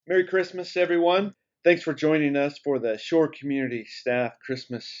Merry Christmas, everyone. Thanks for joining us for the Shore Community Staff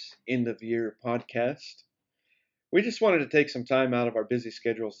Christmas End of Year podcast. We just wanted to take some time out of our busy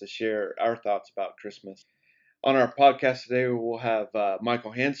schedules to share our thoughts about Christmas. On our podcast today, we will have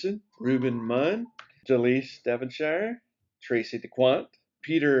Michael Hansen, Reuben Munn, Jaleese Devonshire, Tracy DeQuant,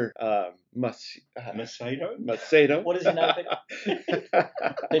 Peter Macedo. What is your name, Peter?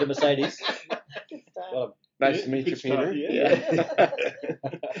 Peter Mercedes. Nice to meet you, Peter. Yeah.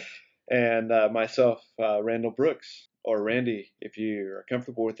 And myself, Randall Brooks, or Randy, if you are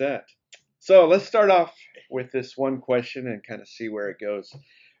comfortable with that. So let's start off with this one question and kind of see where it goes.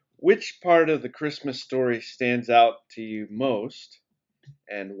 Which part of the Christmas story stands out to you most,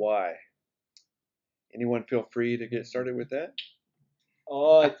 and why? Anyone feel free to get started with that?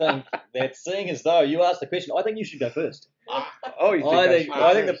 I think that seeing as though you asked the question, I think you should go first. Oh, you think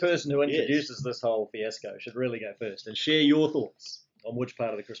I think the person who introduces this whole fiasco should really go first and share your thoughts on which part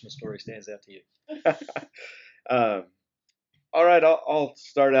of the Christmas story stands out to you. All right, I'll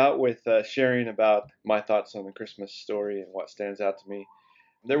start out with sharing about my thoughts on the Christmas story and what stands out to me.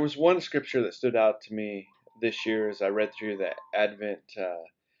 There was one scripture that stood out to me this year as I read through the Advent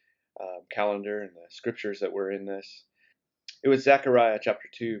calendar and the scriptures that were in this. It was Zechariah chapter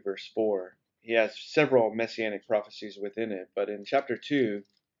 2, verse 4. He has several messianic prophecies within it, but in chapter 2,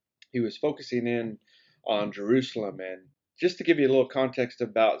 he was focusing in on Jerusalem. And just to give you a little context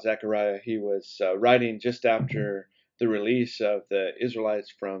about Zechariah, he was writing just after the release of the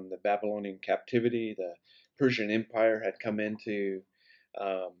Israelites from the Babylonian captivity. The Persian Empire had come in to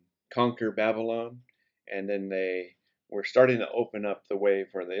conquer Babylon, and then they were starting to open up the way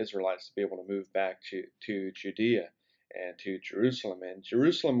for the Israelites to be able to move back to Judea and to Jerusalem. And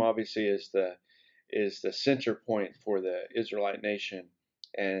Jerusalem obviously is the center point for the Israelite nation.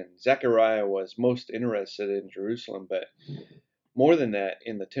 And Zechariah was most interested in Jerusalem, but more than that,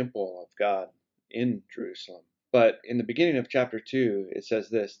 in the temple of God in Jerusalem. But in the beginning of chapter 2, it says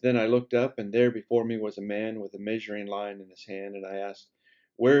this: Then I looked up, and there before me was a man with a measuring line in his hand, and I asked,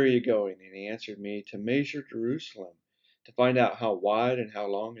 Where are you going? And he answered me, To measure Jerusalem, to find out how wide and how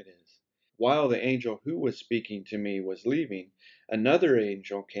long it is. While the angel who was speaking to me was leaving, another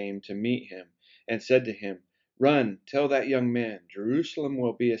angel came to meet him and said to him, Run, tell that young man, Jerusalem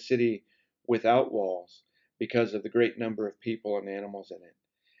will be a city without walls, because of the great number of people and animals in it.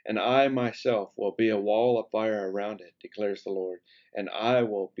 And I myself will be a wall of fire around it, declares the Lord, and I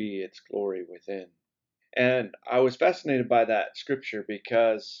will be its glory within. And I was fascinated by that scripture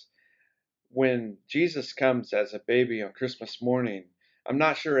because when Jesus comes as a baby on Christmas morning, I'm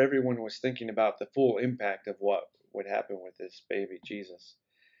not sure everyone was thinking about the full impact of what would happen with this baby Jesus.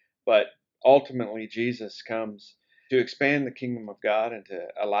 But ultimately, Jesus comes to expand the kingdom of God and to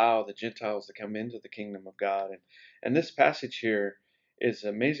allow the Gentiles to come into the kingdom of God. And this passage here is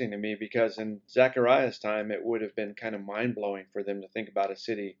amazing to me because in Zechariah's time, it would have been kind of mind-blowing for them to think about a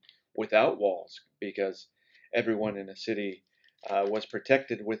city without walls, because everyone in a city was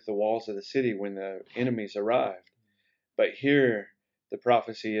protected with the walls of the city when the enemies arrived. But here, the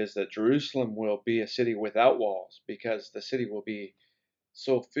prophecy is that Jerusalem will be a city without walls, because the city will be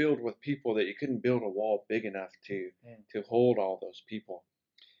so filled with people that you couldn't build a wall big enough to hold all those people.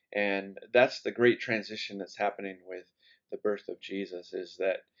 And that's the great transition that's happening with the birth of Jesus, is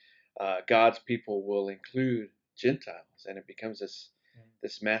that God's people will include Gentiles, and it becomes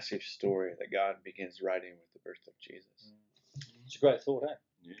this massive story that God begins writing with the birth of Jesus. It's a great thought, eh?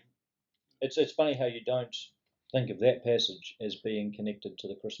 Yeah. It's funny how you don't think of that passage as being connected to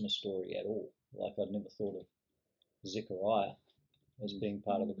the Christmas story at all. Like, I'd never thought of Zechariah as being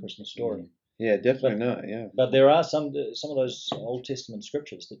part of the Christmas story. Yeah, definitely not. Yeah, but there are some of those Old Testament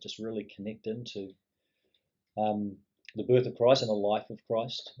scriptures that just really connect into the birth of Christ and the life of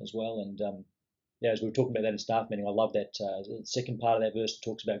Christ as well. And as we were talking about that in staff meeting, I love that the second part of that verse that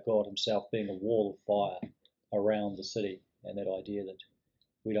talks about God Himself being a wall of fire around the city, and that idea that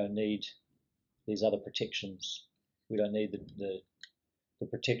we don't need these other protections. We don't need the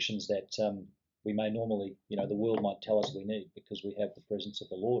protections that we may normally, the world might tell us we need, because we have the presence of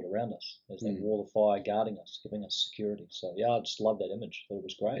the Lord around us as that wall of fire guarding us, giving us security. So, I just love that image. I thought it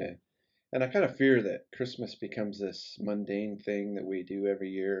was great. Yeah. And I kind of fear that Christmas becomes this mundane thing that we do every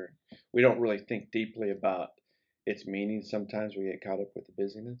year. We don't really think deeply about its meaning. Sometimes we get caught up with the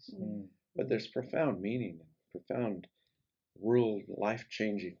busyness. But there's profound meaning, and profound world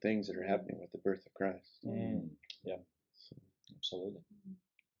life-changing things that are happening with the birth of Christ. Yeah, so, absolutely.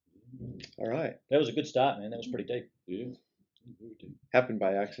 All right. That was a good start, man. That was pretty deep. Yeah, very deep. Happened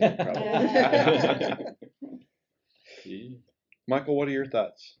by accident, probably. Yeah. Michael, what are your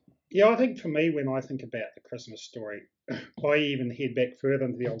thoughts? Yeah, I think for me, when I think about the Christmas story, I even head back further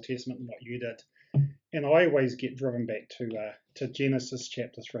into the Old Testament than what you did, and I always get driven back to Genesis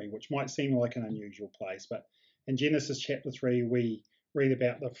chapter 3, which might seem like an unusual place, but in Genesis chapter 3 we read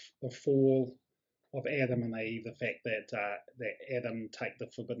about the fall of Adam and Eve, the fact that Adam take the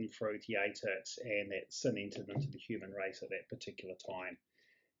forbidden fruit, he ate it, and that sin entered into the human race at that particular time,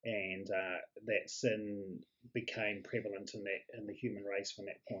 and that sin became prevalent in the human race from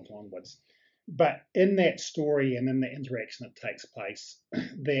that point onwards. But in that story and in the interaction that takes place,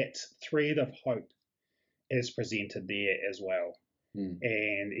 that thread of hope is presented there as well.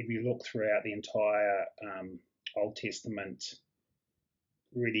 And if you look throughout the entire Old Testament,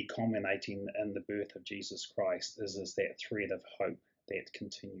 really culminating in the birth of Jesus Christ is that thread of hope that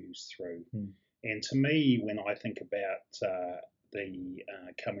continues through. And to me, when I think about the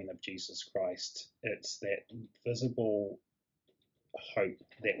coming of Jesus Christ, it's that visible hope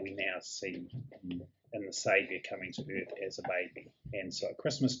that we now see in the Saviour coming to earth as a baby. And so at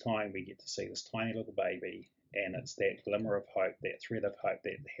Christmas time, we get to see this tiny little baby, and it's that glimmer of hope, that thread of hope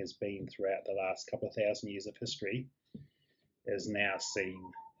that has been throughout the last couple of thousand years of history is now seen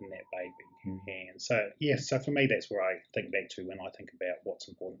in that baby. And so, yes, so for me, that's where I think back to when I think about what's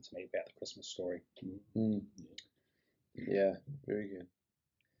important to me about the Christmas story. Yeah, very good.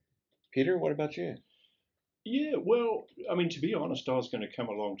 Peter, what about you? Yeah, well, I mean, to be honest, I was going to come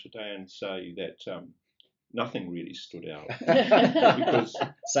along today and say that nothing really stood out. Because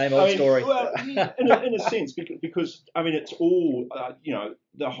Same old story. Well, yeah, in a sense, because I mean, it's all,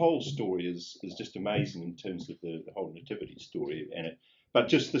 the whole story is just amazing in terms of the whole nativity story. But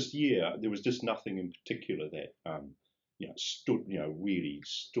just this year, there was just nothing in particular that, really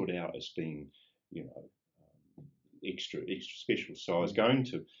stood out as being, extra special. So I was going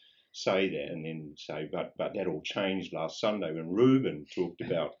to say that and then say, but that all changed last Sunday when Reuben talked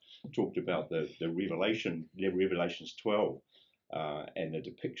about the Revelations 12 and the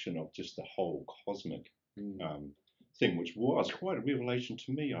depiction of just the whole cosmic thing, which was quite a revelation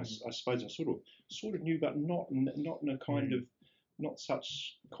to me. I suppose I sort of knew, but not in a kind of not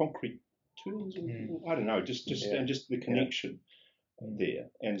such concrete terms. I don't know, just the connection there,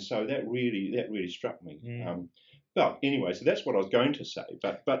 and so that really struck me. But anyway, so that's what I was going to say.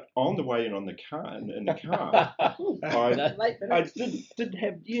 But on the way in the car, I did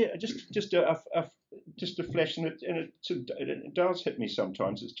have just a flash, and it does hit me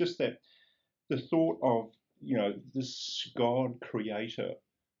sometimes. It's just that the thought of this God creator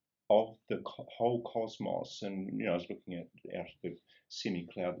of the whole cosmos, and I was looking out the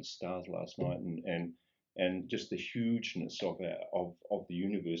semi-clouded stars last night, and just the hugeness of the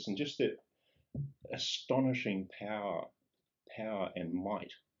universe, and just that astonishing power and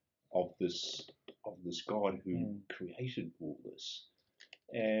might of this God who created all this,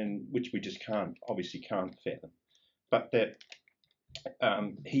 and which we just can't fathom, but that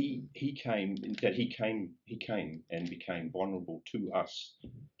he came and became vulnerable to us,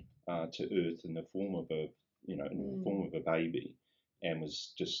 to earth in the form of a baby, and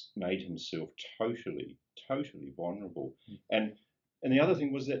was just made himself totally vulnerable. And the other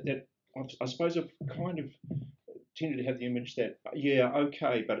thing was that I suppose I've kind of tended to have the image that, but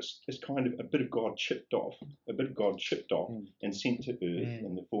it's kind of a bit of God chipped off and sent to earth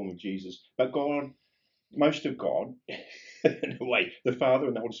in the form of Jesus. But most of God, in a way, the Father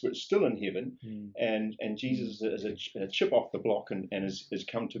and the Holy Spirit, is still in heaven, and Jesus is a chip off the block and has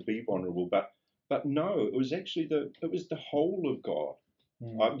come to be vulnerable. But no, it was actually the whole of God.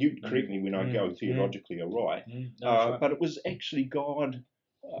 You correct me when I go theologically awry, but it was actually God.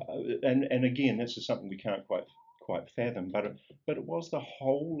 And again, this is something we can't quite fathom, but it was the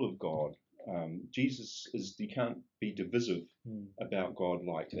whole of God. Jesus you can't be divisive about God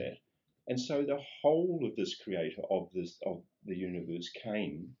like that, and so the whole of this creator of the universe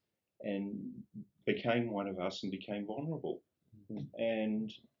came and became one of us and became vulnerable,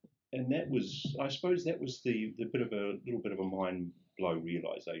 and that was, I suppose, that was the little bit of a mind blow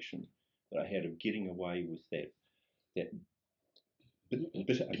realization that I had of getting away with that. A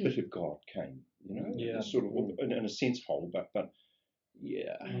bit of God came, sort of in a sense whole, but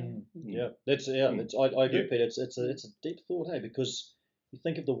That's I agree, Peter. It's a deep thought, hey, because you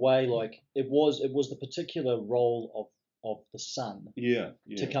think of the way it was the particular role of the Son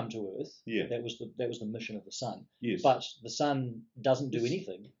to come to earth. That was the mission of the Son. Yes. But the Son doesn't do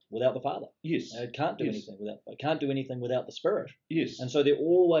anything without the Father. Yes. It can't do anything without the Spirit. Yes. And so they're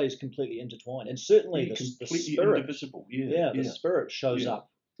always completely intertwined. And certainly the Spirit, indivisible. the Spirit shows up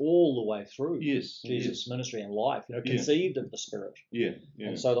all the way through Jesus' ministry and life. Conceived of the Spirit.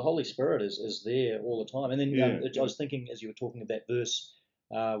 And so the Holy Spirit is there all the time. And then I was thinking, as you were talking of that verse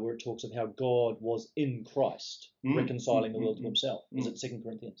where it talks of how God was in Christ, reconciling the world to himself. Is it 2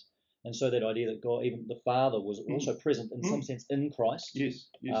 Corinthians? And so that idea that God, even the Father, was also present in some sense in Christ. Yes.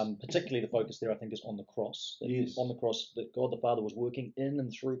 Particularly the focus there, I think, is on the cross. That on the cross, that God the Father was working in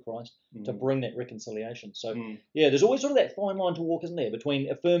and through Christ to bring that reconciliation. So, there's always sort of that fine line to walk, isn't there,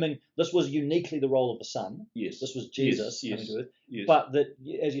 between affirming this was uniquely the role of the Son. Yes. This was Jesus coming to earth. Yes. But that,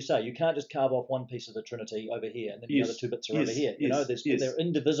 as you say, you can't just carve off one piece of the Trinity over here and then the other two bits are over here. You know, they're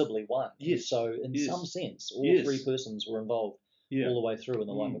indivisibly one. Yes. So, in some sense, all three persons were involved. All the way through in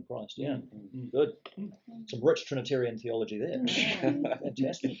the life of Christ. Good. Some rich Trinitarian theology there.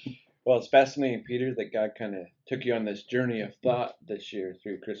 Fantastic. Well, it's fascinating, Peter, that God kind of took you on this journey of thought this year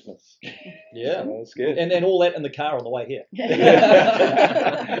through Christmas. Yeah. So that's good. And all that in the car on the way here.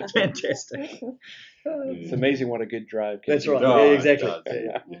 Fantastic. It's amazing what a good drive can That's do. right. Oh, Yeah, exactly.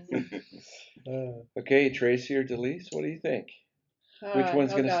 Okay, Tracy or Delise, what do you think? All Which right,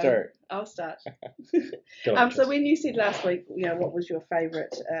 one's going to go. start? I'll start. Go on, So when you said last week, what was your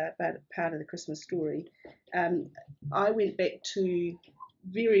favourite part of the Christmas story? I went back to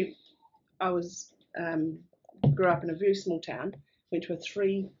grew up in a very small town, went to a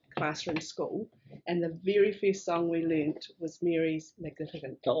 3-classroom school, and the very first song we learnt was Mary's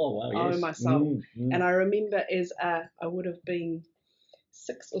Magnificat. Oh, wow, yes. Oh, my soul. And I remember as I would have been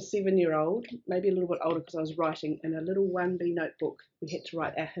 6 or 7 year old, maybe a little bit older because I was writing in a little 1B notebook. We had to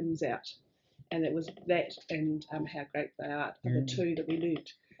write our hymns out, and it was that and How Great Thou Art are the two that we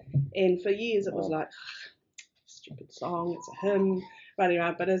learnt. And for years it was like, stupid song, it's a hymn, running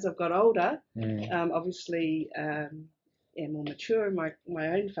around. But as I've got older, obviously, and more mature in my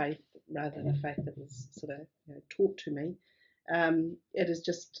own faith rather than a faith that was sort of taught to me, it is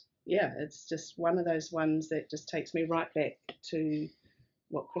just it's just one of those ones that just takes me right back to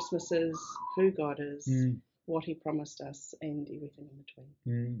what Christmas is, who God is, what He promised us, and everything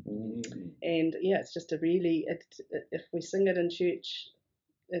in between. And it's just if we sing it in church,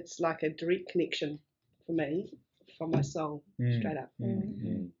 it's like a direct connection for me, from my soul, straight up.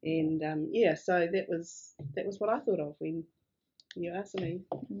 And so that was what I thought of when you asked me.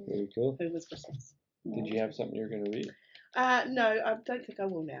 Very cool. Who was Christmas? Did you have something you were going to read? No, I don't think I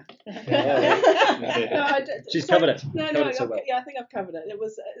will now. She's covered it. I think I've covered it. It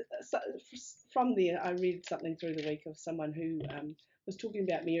was from there. I read something through the week of someone who was talking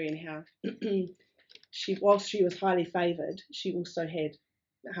about Mary and how whilst she was highly favoured, she also had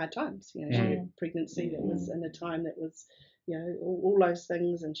hard times. She had pregnancy that was in a time that was, all those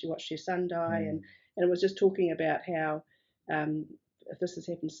things, and she watched her son die, and it was just talking about how if this has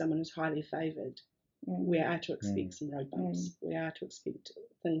happened to someone who's highly favoured, we are to expect some road bumps. We are to expect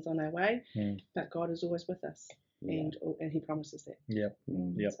things on our way, but God is always with us, and He promises that.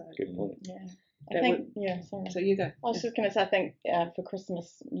 So, good point. Yeah, I think. Sorry. So you go. I was just going to say, I think for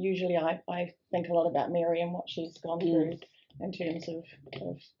Christmas, usually I think a lot about Mary and what she's gone through in terms of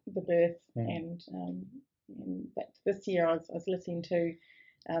the birth, and but this year I was listening to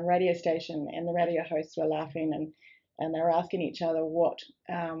a radio station, and the radio hosts were laughing and they were asking each other what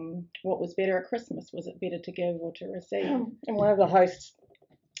was better at Christmas. Was it better to give or to receive? And one of the hosts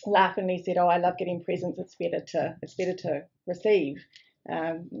laughingly said, "Oh, I love getting presents. It's better to receive."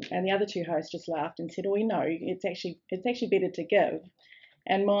 And the other two hosts just laughed and said, "Oh, no, it's actually better to give."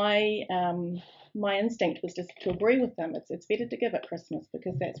 And my instinct was just to agree with them. It's better to give at Christmas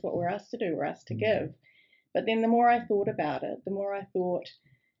because that's what we're asked to do. We're asked to give. But then the more I thought about it, the more I thought,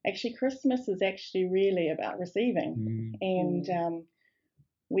 actually, Christmas is actually really about receiving. And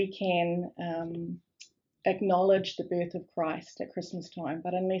we can acknowledge the birth of Christ at Christmas time,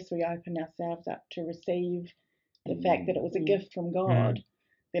 but unless we open ourselves up to receive the fact that it was a gift from God,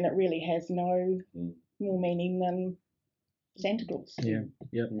 then it really has no more meaning than Santa Claus.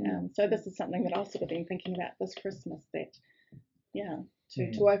 So this is something that I've sort of been thinking about this Christmas, that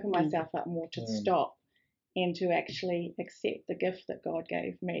to open myself up more, to stop and to actually accept the gift that God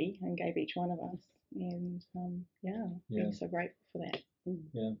gave me and gave each one of us. And being so grateful for that.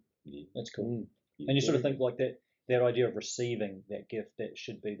 That's cool. And you sort of think like that idea of receiving that gift, that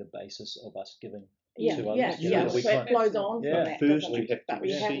should be the basis of us giving to others. So it flows on from that, First doesn't it? But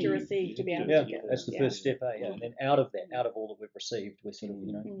we have to receive to be able to give. That's the first step, and then out of all that we've received, we sort of,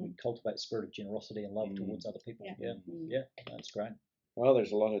 we cultivate a spirit of generosity and love towards other people. That's great. Well,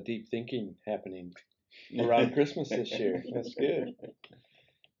 there's a lot of deep thinking happening around Christmas this year. That's good.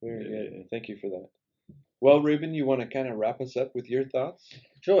 Very good. Thank you for that. Well, Reuben, you want to kind of wrap us up with your thoughts?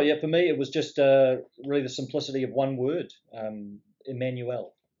 Sure. Yeah. For me, it was just really the simplicity of one word,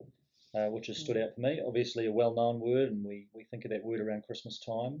 Emmanuel, which has stood out for me. Obviously, a well-known word, and we think of that word around Christmas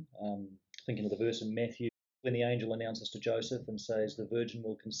time. Thinking of the verse in Matthew when the angel announces to Joseph and says, "The virgin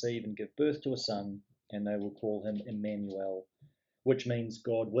will conceive and give birth to a son, and they will call him Emmanuel," which means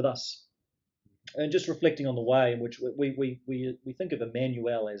God with us. And just reflecting on the way in which we think of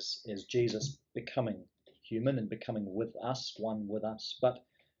Emmanuel as Jesus becoming human and becoming with us, one with us. But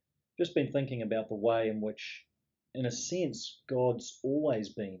just been thinking about the way in which, in a sense, God's always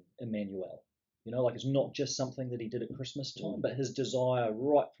been Emmanuel. You know, like it's not just something that he did at Christmas time, but his desire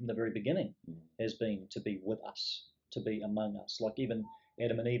right from the very beginning has been to be with us, to be among us. Like even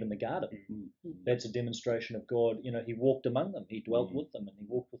Adam and Eve in the garden, that's a demonstration of God. You know, he walked among them, he dwelt with them, and he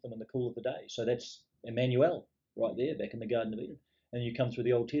walked with them in the cool of the day. So that's Emmanuel right there, back in the Garden of Eden. And you come through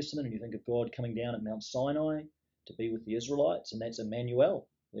the Old Testament and you think of God coming down at Mount Sinai to be with the Israelites, and that's Emmanuel.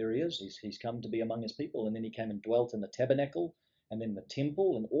 There he is. He's come to be among his people. And then he came and dwelt in the tabernacle and then the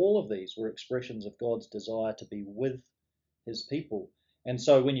temple. And all of these were expressions of God's desire to be with his people. And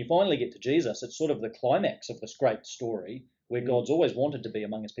so when you finally get to Jesus, it's sort of the climax of this great story where God's always wanted to be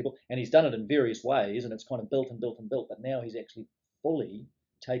among his people. And he's done it in various ways. And it's kind of built and built and built. But now he's actually fully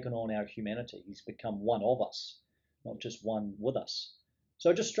taken on our humanity. He's become one of us, not just one with us. So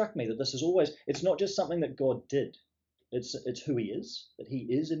it just struck me that this is always, it's not just something that God did. It's who he is, that he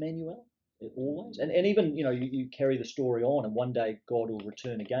is Emmanuel, always. And even, you know, you carry the story on, and one day God will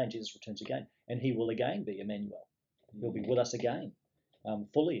return again, Jesus returns again, and he will again be Emmanuel. He'll be with us again,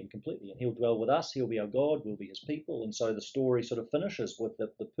 fully and completely, and he'll dwell with us, he'll be our God, we'll be his people, and so the story sort of finishes with the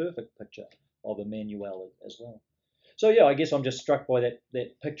perfect picture of Emmanuel as well. So yeah, I guess I'm just struck by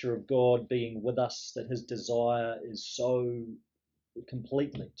that picture of God being with us, that his desire is so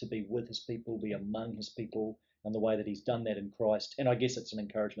completely to be with his people, be among his people, and the way that he's done that in Christ. And I guess it's an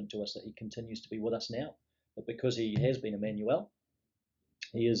encouragement to us that he continues to be with us now. But because he has been Emmanuel,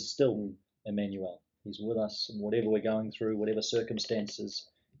 he is still Emmanuel. He's with us in whatever we're going through, whatever circumstances,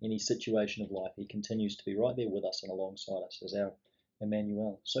 any situation of life. He continues to be right there with us and alongside us as our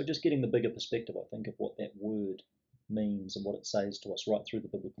Emmanuel. So just getting the bigger perspective, I think, of what that word means and what it says to us right through the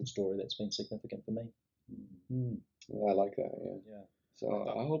biblical story, that's been significant for me. Well, I like that, yeah. So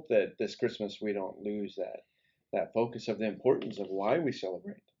I hope that this Christmas we don't lose that focus of the importance of why we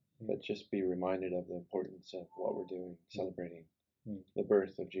celebrate, but just be reminded of the importance of what we're doing, celebrating the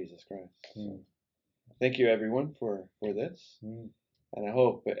birth of Jesus Christ. So, thank you, everyone, for this. And I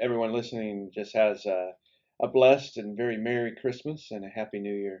hope everyone listening just has a blessed and very Merry Christmas and a Happy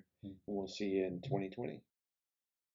New Year. And we'll see you in 2020.